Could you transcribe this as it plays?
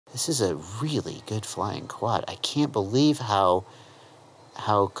This is a really good flying quad. I can't believe how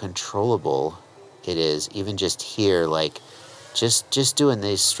controllable it is, even just here, like just doing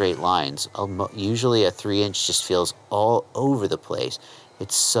these straight lines. Usually a 3-inch just feels all over the place.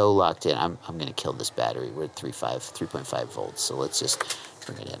 It's so locked in. I'm gonna kill this battery. We're at 3.5 volts, so let's just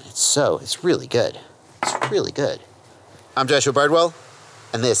bring it in. It's really good. It's really good. I'm Joshua Bardwell,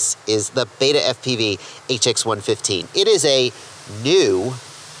 and this is the BetaFPV HX115. It is a new,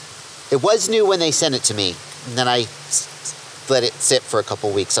 it was new when they sent it to me, and then I let it sit for a couple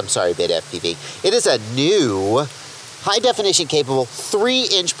weeks. I'm sorry, BetaFPV. It is a new, high-definition capable,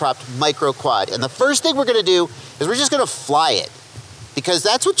 3-inch propped micro quad. And the first thing we're gonna do is we're just gonna fly it. Because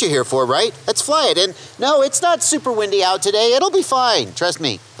that's what you're here for, right? Let's fly it. And no, it's not super windy out today. It'll be fine. Trust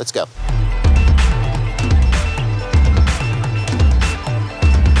me. Let's go.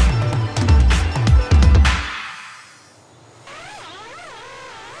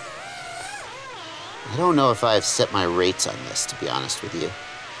 I don't know if I've set my rates on this, to be honest with you.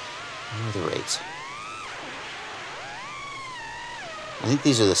 What are the rates? I think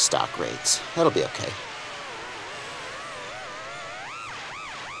these are the stock rates. That'll be okay.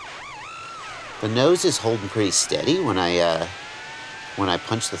 The nose is holding pretty steady when I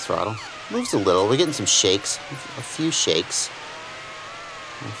punch the throttle. Moves a little. We're getting some shakes, a few shakes.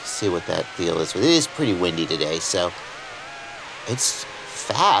 Let's see what that deal is. It is pretty windy today, so it's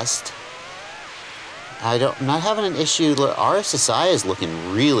fast. I'm not having an issue. RSSI is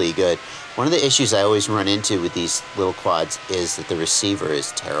looking really good. One of the issues I always run into with these little quads is that the receiver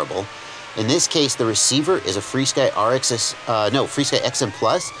is terrible. In this case, the receiver is a FreeSky FreeSky XM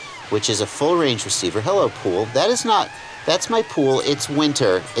Plus, which is a full range receiver. Hello, pool. That's my pool. It's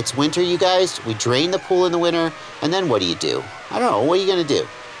winter. It's winter, you guys. We drain the pool in the winter, and then what do? I don't know. What are you gonna do?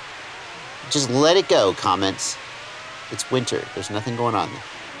 Just let it go, comments. It's winter. There's nothing going on there.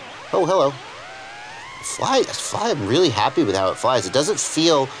 Oh, hello. Fly, I'm really happy with how it flies. It doesn't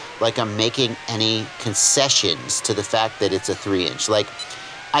feel like I'm making any concessions to the fact that it's a 3-inch. Like,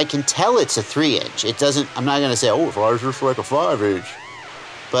 I can tell it's a 3-inch. It doesn't, I'm not gonna say, oh, it flies just like a 5-inch.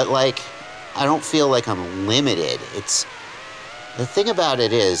 But like, I don't feel like I'm limited. The thing about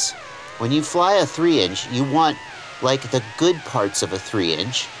it is, when you fly a 3-inch, you want like the good parts of a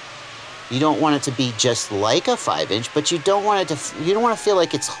 3-inch. You don't want it to be just like a 5-inch, but you don't want to feel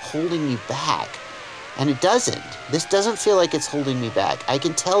like it's holding you back. And it doesn't. This doesn't feel like it's holding me back. I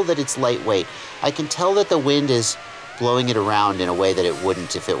can tell that it's lightweight. I can tell that the wind is blowing it around in a way that it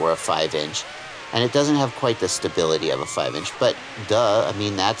wouldn't if it were a 5-inch. And it doesn't have quite the stability of a 5-inch, but duh, I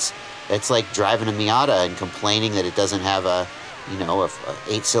mean, it's like driving a Miata and complaining that it doesn't have a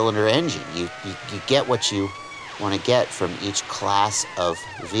 8-cylinder engine. You get what you want to get from each class of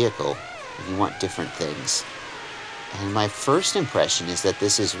vehicle. You want different things. And my first impression is that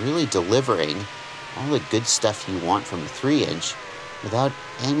this is really delivering all the good stuff you want from a 3-inch without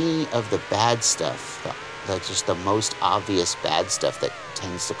any of the bad stuff, just the most obvious bad stuff that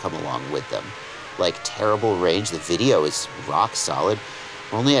tends to come along with them. Like terrible range. The video is rock solid.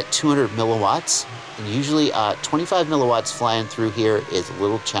 We're only at 200 milliwatts, and usually 25 milliwatts flying through here is a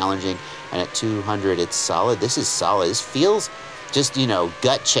little challenging, and at 200 it's solid. This is solid. This feels, just,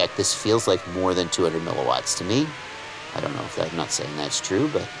 gut check, this feels like more than 200 milliwatts to me. I don't know if I'm not saying that's true,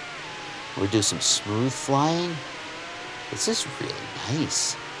 but we'll do some smooth flying. This is really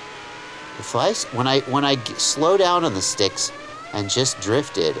nice. It flies, when I slow down on the sticks and just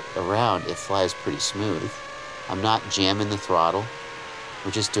drift it around, it flies pretty smooth. I'm not jamming the throttle.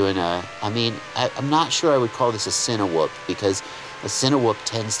 We're just doing I'm not sure I would call this a Cinewhoop, because a Cinewhoop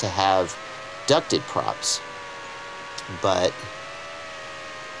tends to have ducted props, but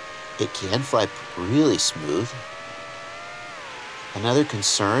it can fly really smooth. Another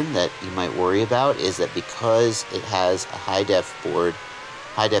concern that you might worry about is that because it has a high-def board,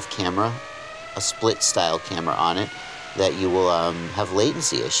 high-def camera, a split-style camera on it, that you will have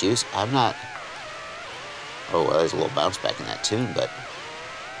latency issues. I'm not... Oh, well, there's a little bounce back in that tune, but...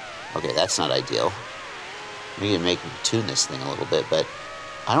 Okay, that's not ideal. We can tune this thing a little bit, but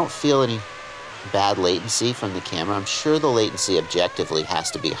I don't feel any bad latency from the camera. I'm sure the latency objectively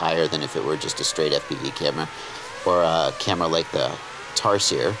has to be higher than if it were just a straight FPV camera, or a camera like the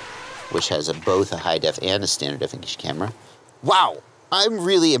Tarsier, which has both a high-def and a standard definition camera. Wow! I'm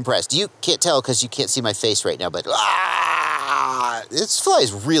really impressed. You can't tell because you can't see my face right now, but this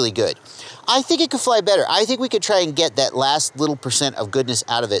flies really good. I think it could fly better. I think we could try and get that last little % of goodness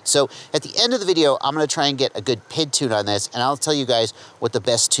out of it. So at the end of the video, I'm gonna try and get a good PID tune on this, and I'll tell you guys what the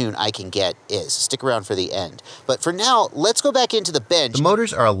best tune I can get is. Stick around for the end. But for now, let's go back into the bench. The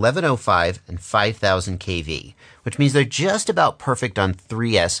motors are 1105 and 5000 kV. which means they're just about perfect on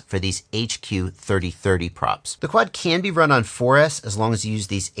 3S for these HQ3030 props. The quad can be run on 4S as long as you use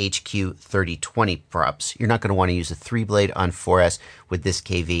these HQ3020 props. You're not going to want to use a 3-blade on 4S with this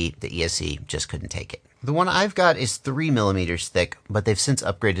KV. The ESC just couldn't take it. The one I've got is 3 millimeters thick, but they've since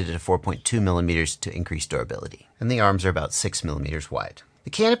upgraded it to 4.2 millimeters to increase durability. And the arms are about 6 millimeters wide. The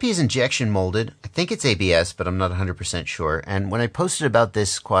canopy is injection molded. I think it's ABS, but I'm not 100% sure. And when I posted about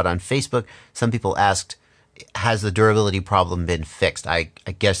this quad on Facebook, some people asked, has the durability problem been fixed? I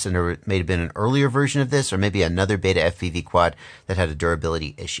guess there may have been an earlier version of this, or maybe another BetaFPV quad that had a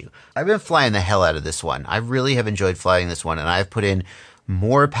durability issue. I've been flying the hell out of this one. I really have enjoyed flying this one, and I've put in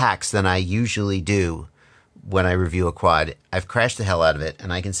more packs than I usually do when I review a quad. I've crashed the hell out of it,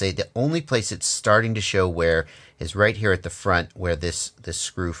 and I can say the only place it's starting to show wear is right here at the front where this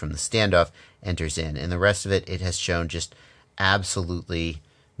screw from the standoff enters in. And the rest of it, it has shown just absolutely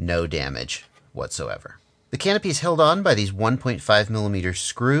no damage whatsoever. The canopy is held on by these 1.5 millimeter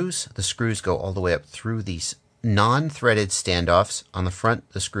screws. The screws go all the way up through these non-threaded standoffs. On the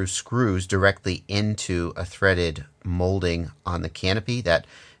front, the screw screws directly into a threaded molding on the canopy. That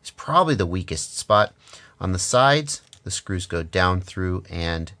is probably the weakest spot. On the sides, the screws go down through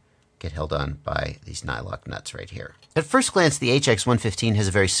and get held on by these nylock nuts right here. At first glance, the HX115 has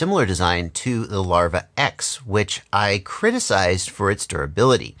a very similar design to the Larva X, which I criticized for its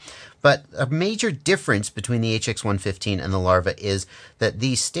durability. But a major difference between the HX115 and the Larva is that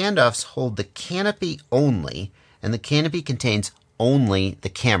these standoffs hold the canopy only, and the canopy contains only the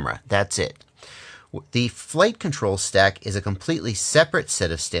camera. That's it. The flight control stack is a completely separate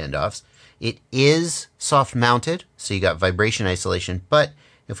set of standoffs. It is soft mounted, so you got vibration isolation, but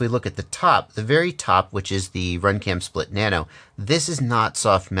if we look at the top, the very top, which is the Runcam Split Nano, this is not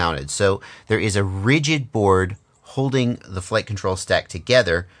soft mounted. So there is a rigid board holding the flight control stack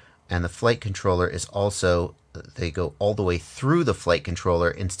together, and the flight controller is also, they go all the way through the flight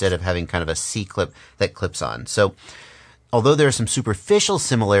controller instead of having kind of a C-clip that clips on. So although there are some superficial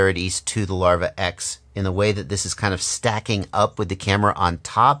similarities to the Larva X in the way that this is kind of stacking up with the camera on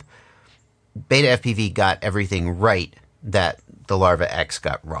top, BetaFPV got everything right that the Larva X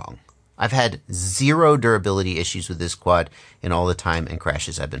got wrong. I've had 0 durability issues with this quad in all the time and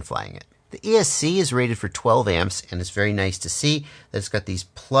crashes I've been flying it. The ESC is rated for 12 amps, and it's very nice to see that it's got these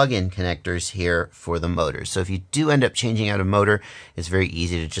plug-in connectors here for the motors. So if you do end up changing out a motor, it's very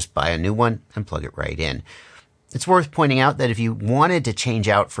easy to just buy a new one and plug it right in. It's worth pointing out that if you wanted to change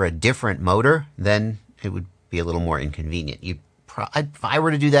out for a different motor, then it would be a little more inconvenient. If I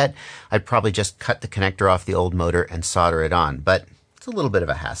were to do that, I'd probably just cut the connector off the old motor and solder it on, but it's a little bit of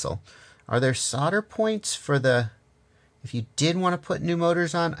a hassle. Are there solder points for if you did want to put new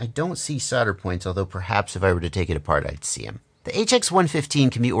motors on? I don't see solder points, although perhaps if I were to take it apart, I'd see them. The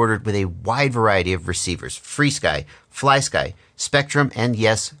HX115 can be ordered with a wide variety of receivers: FreeSky, FlySky, Spectrum, and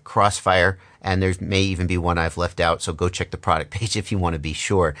yes, Crossfire. And there may even be one I've left out, so go check the product page if you want to be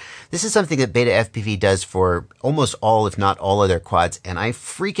sure. This is something that BetaFPV does for almost all, if not all, of their quads, and I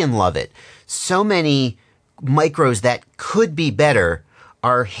freaking love it. So many micros that could be better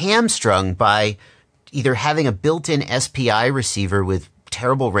are hamstrung by either having a built-in SPI receiver with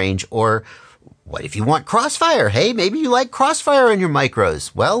terrible range, or what if you want Crossfire? Hey, maybe you like Crossfire in your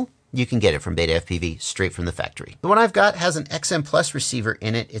micros. Well, you can get it from BetaFPV straight from the factory. The one I've got has an XM Plus receiver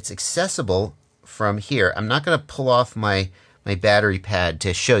in it. It's accessible from here. I'm not going to pull off my battery pad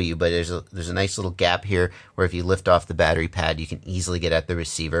to show you, but there's a nice little gap here where if you lift off the battery pad, you can easily get at the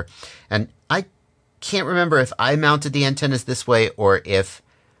receiver. And I can't remember if I mounted the antennas this way or if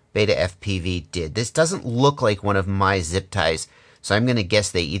BetaFPV did. This doesn't look like one of my zip ties, so I'm going to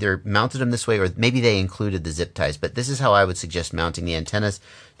guess they either mounted them this way or maybe they included the zip ties, but this is how I would suggest mounting the antennas.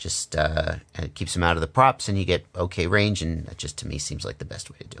 Just it keeps them out of the props and you get okay range, and that just to me seems like the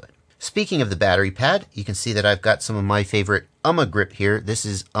best way to do it. Speaking of the battery pad, you can see that I've got some of my favorite grip here. This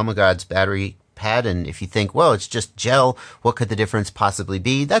is God's battery pad, and if you think, well, it's just gel, what could the difference possibly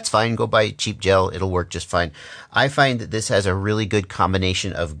be? That's fine. Go buy cheap gel. It'll work just fine. I find that this has a really good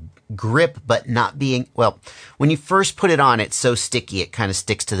combination of grip, but not being, well, when you first put it on, it's so sticky, it kind of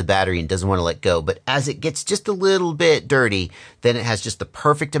sticks to the battery and doesn't want to let go. But as it gets just a little bit dirty, then it has just the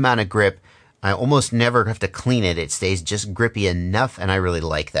perfect amount of grip. I almost never have to clean it. It stays just grippy enough, and I really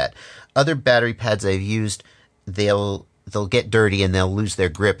like that. Other battery pads I've used, they'll get dirty and they'll lose their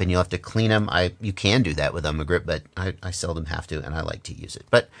grip and you'll have to clean them. You can do that with grip, but I seldom have to, and I like to use it.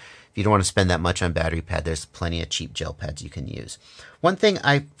 But if you don't want to spend that much on battery pad, there's plenty of cheap gel pads you can use. One thing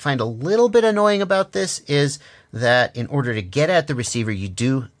I find a little bit annoying about this is that in order to get at the receiver, you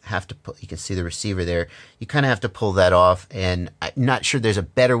do have to you can see the receiver there. You kind of have to pull that off, and I'm not sure there's a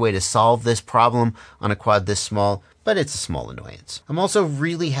better way to solve this problem on a quad this small, but it's a small annoyance. I'm also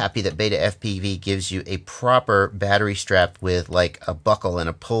really happy that BetaFPV gives you a proper battery strap with like a buckle and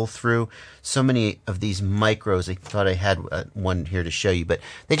a pull through. So many of these micros, I thought I had one here to show you, but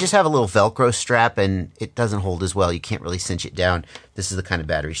they just have a little Velcro strap and it doesn't hold as well. You can't really cinch it down. This is the kind of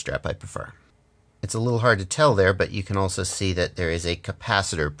battery strap I prefer. It's a little hard to tell there, but you can also see that there is a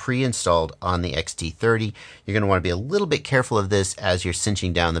capacitor pre-installed on the XT30. You're going to want to be a little bit careful of this as you're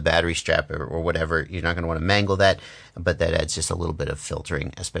cinching down the battery strap or whatever. You're not going to want to mangle that, but that adds just a little bit of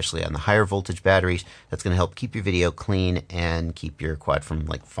filtering, especially on the higher voltage batteries. That's going to help keep your video clean and keep your quad from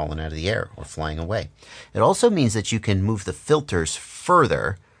like falling out of the air or flying away. It also means that you can move the filters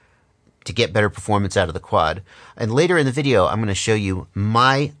further to get better performance out of the quad. And later in the video, I'm going to show you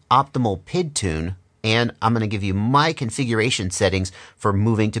my optimal PID tune, and I'm going to give you my configuration settings for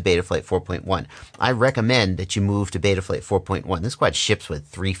moving to Betaflight 4.1. I recommend that you move to Betaflight 4.1. This quad ships with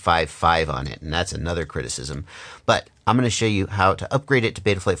 355 on it, and that's another criticism. But I'm going to show you how to upgrade it to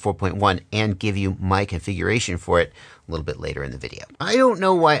Betaflight 4.1 and give you my configuration for it a little bit later in the video. I don't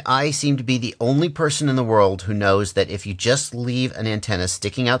know why I seem to be the only person in the world who knows that if you just leave an antenna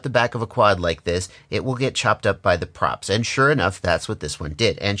sticking out the back of a quad like this, it will get chopped up by the props. And sure enough, that's what this one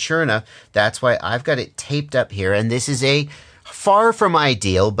did. And sure enough, that's why I've got it taped up here. And this is a far from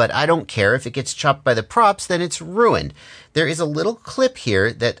ideal, but I don't care. If it gets chopped by the props, then it's ruined. There is a little clip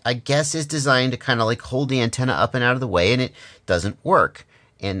here that I guess is designed to kind of like hold the antenna up and out of the way, and it doesn't work.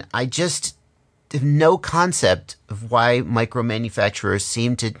 And I just have no concept of why micro manufacturers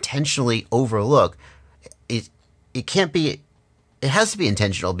seem to intentionally overlook it. It can't be, it has to be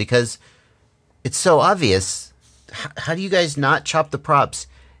intentional because it's so obvious. How do you guys not chop the props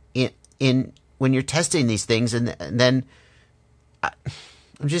in when you're testing these things? And then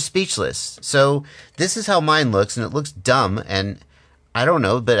I'm just speechless. So this is how mine looks, and it looks dumb, and I don't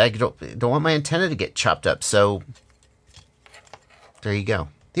know, but I don't want my antenna to get chopped up. So there you go.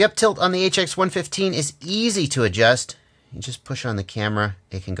 The up tilt on the HX115 is easy to adjust. You just push on the camera.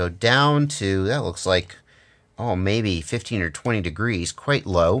 It can go down to, that looks like, oh, maybe 15 or 20 degrees, quite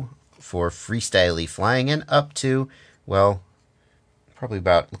low for freestyle flying, and up to, well, probably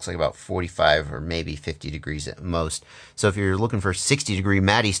about, looks like about 45 or maybe 50 degrees at most. So if you're looking for 60-degree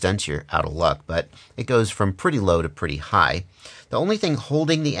Matty stunts, you're out of luck, but it goes from pretty low to pretty high. The only thing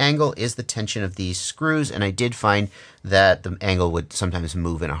holding the angle is the tension of these screws, and I did find that the angle would sometimes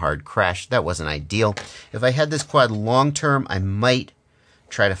move in a hard crash. That wasn't ideal. If I had this quad long term, I might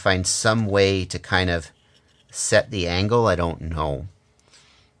try to find some way to kind of set the angle. I don't know.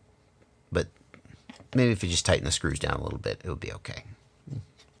 But maybe if you just tighten the screws down a little bit, it would be okay.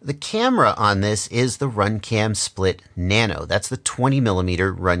 The camera on this is the Runcam Split Nano. That's the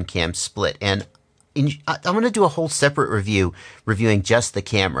 20mm Runcam Split. And I'm going to do a whole separate review reviewing just the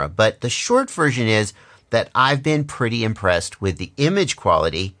camera. But the short version is that I've been pretty impressed with the image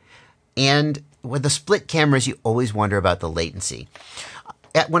quality. And with the split cameras, you always wonder about the latency.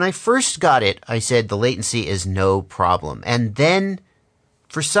 When I first got it, I said the latency is no problem. And then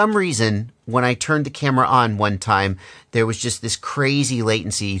for some reason, when I turned the camera on one time, there was just this crazy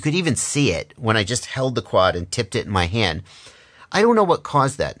latency. You could even see it when I just held the quad and tipped it in my hand. I don't know what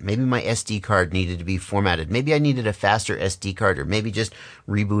caused that. Maybe my SD card needed to be formatted. Maybe I needed a faster SD card, or maybe just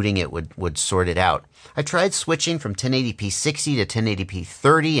rebooting it would sort it out. I tried switching from 1080p 60 to 1080p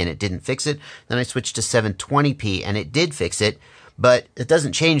 30 and it didn't fix it. Then I switched to 720p and it did fix it, but it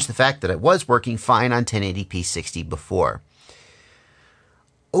doesn't change the fact that it was working fine on 1080p 60 before.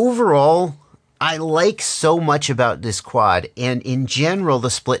 Overall, I like so much about this quad, and in general,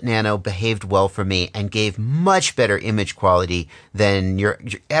 the Split Nano behaved well for me and gave much better image quality than you're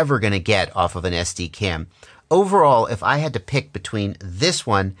ever going to get off of an SD cam. Overall, if I had to pick between this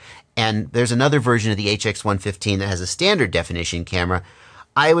one and there's another version of the HX115 that has a standard definition camera,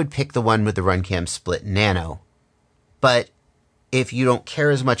 I would pick the one with the Runcam Split Nano. But if you don't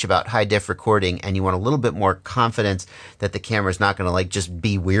care as much about high def recording and you want a little bit more confidence that the camera's not going to like just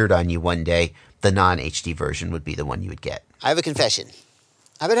be weird on you one day, the non-HD version would be the one you would get. I have a confession.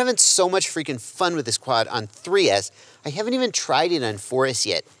 I've been having so much freaking fun with this quad on 3S. I haven't even tried it on 4S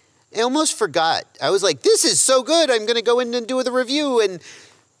yet. I almost forgot. I was like, this is so good. I'm going to go in and do the review, and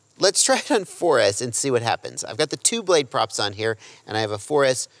let's try it on 4S and see what happens. I've got the 2-blade props on here, and I have a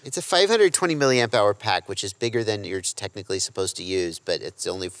 4S. It's a 520 milliamp hour pack, which is bigger than you're technically supposed to use, but it's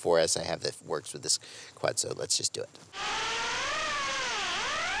the only 4S I have that works with this quad, so let's just do it.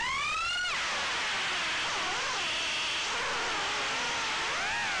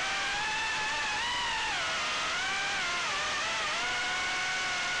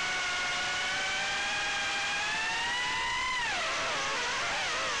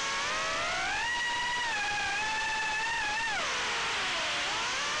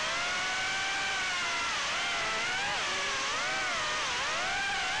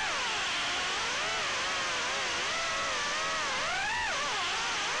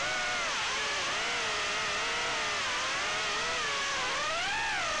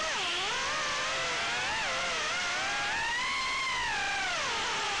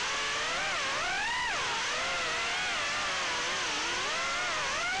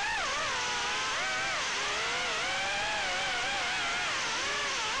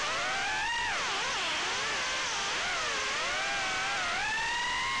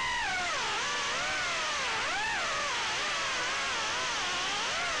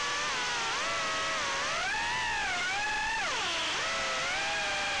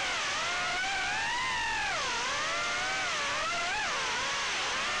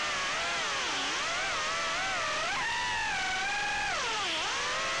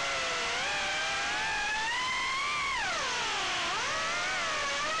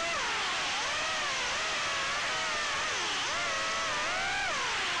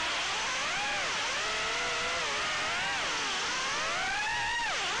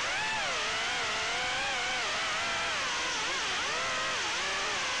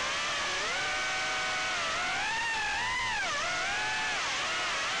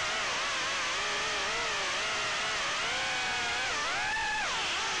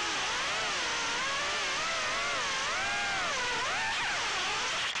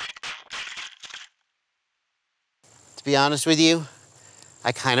 To be honest with you,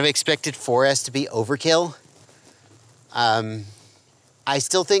 I kind of expected 4S to be overkill. I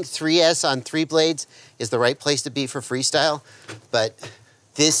still think 3S on 3 blades is the right place to be for freestyle, but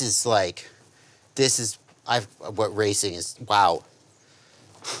this is what racing is. Wow.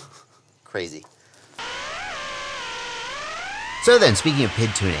 Crazy. So then, speaking of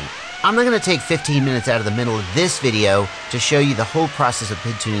PID tuning, I'm not going to take 15 minutes out of the middle of this video to show you the whole process of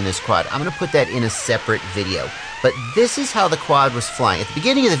PID tuning this quad. I'm going to put that in a separate video. But this is how the quad was flying. At the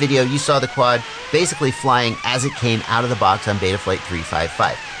beginning of the video, you saw the quad basically flying as it came out of the box on Betaflight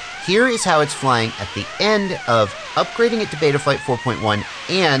 355. Here is how it's flying at the end of upgrading it to Betaflight 4.1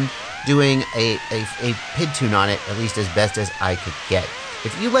 and doing a PID tune on it, at least as best as I could get.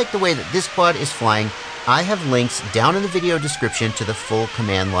 If you like the way that this quad is flying, I have links down in the video description to the full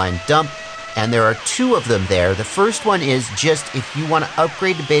command line dump, and there are 2 of them there. The first one is just if you want to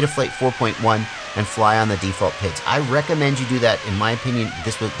upgrade to Betaflight 4.1 and fly on the default PIDs. I recommend you do that. In my opinion,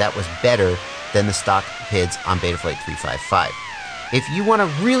 that was better than the stock PIDs on Betaflight 355. If you want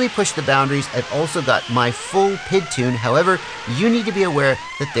to really push the boundaries, I've also got my full PID tune. However, you need to be aware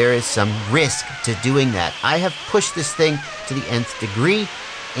that there is some risk to doing that. I have pushed this thing to the nth degree,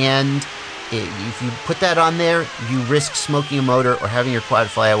 and if you put that on there, you risk smoking a motor or having your quad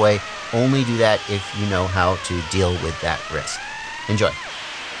fly away. Only do that if you know how to deal with that risk. Enjoy.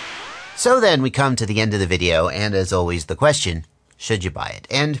 So then we come to the end of the video, and as always, the question, should you buy it?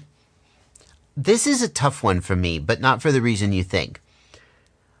 And this is a tough one for me, but not for the reason you think.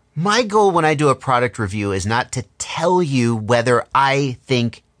 My goal when I do a product review is not to tell you whether I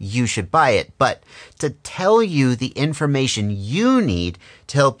think you should buy it, but to tell you the information you need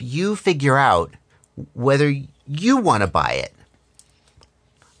to help you figure out whether you want to buy it.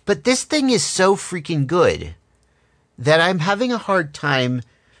 But this thing is so freaking good that I'm having a hard time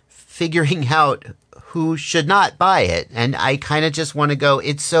figuring out who should not buy it. And I kind of just want to go,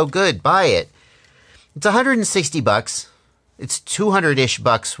 it's so good, buy it. It's $160. It's 200-ish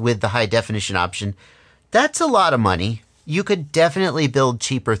bucks with the high definition option. That's a lot of money. You could definitely build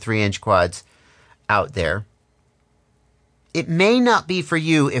cheaper 3-inch quads out there. It may not be for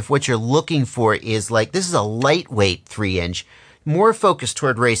you if what you're looking for is like, this is a lightweight 3-inch, more focused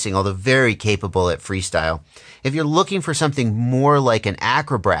toward racing, although very capable at freestyle. If you're looking for something more like an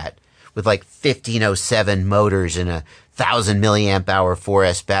Acrobat with like 1507 motors and a 1000 milliamp hour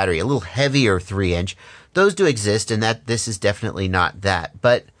 4S battery, a little heavier 3-inch, those do exist, and this is definitely not that.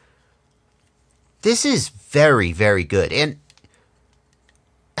 But this is very, very good. And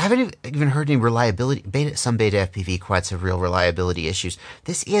I haven't even heard any reliability. Some BetaFPV quads have real reliability issues.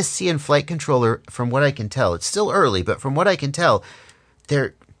 This ESC and flight controller, from what I can tell, it's still early, but from what I can tell,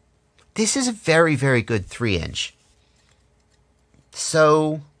 this is a very, very good 3-inch.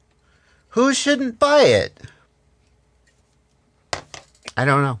 So, who shouldn't buy it? I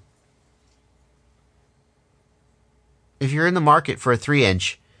don't know. If you're in the market for a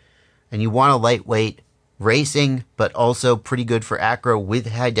 3-inch and you want a lightweight racing, but also pretty good for acro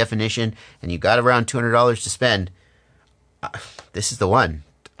with high definition, and you got around $200 to spend, this is the one.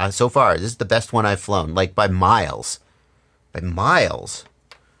 So far, this is the best one I've flown, like by miles. By miles.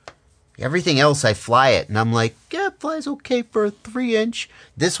 Everything else, I fly it, and I'm like, yeah, it flies okay for a 3-inch.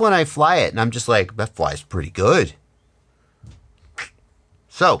 This one, I fly it, and I'm just like, that flies pretty good.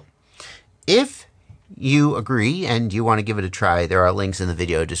 So, if you agree and you want to give it a try, there are links in the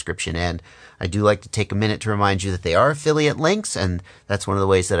video description, and I do like to take a minute to remind you that they are affiliate links, and that's one of the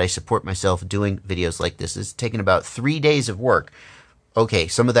ways that I support myself doing videos like this. It's taken about 3 days of work. Okay,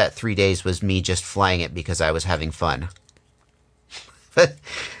 some of that 3 days was me just flying it because I was having fun. But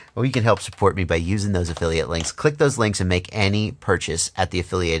well, you can help support me by using those affiliate links. Click those links and make any purchase at the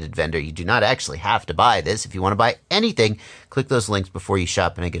affiliated vendor. You do not actually have to buy this. If you want to buy anything, click those links before you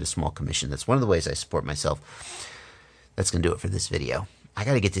shop, and I get a small commission. That's one of the ways I support myself. That's going to do it for this video. I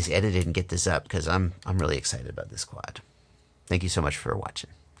got to get this edited and get this up because I'm really excited about this quad. Thank you so much for watching.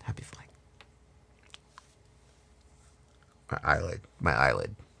 Happy flying. My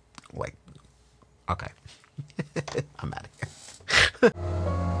eyelid. Like, okay. I'm out of here.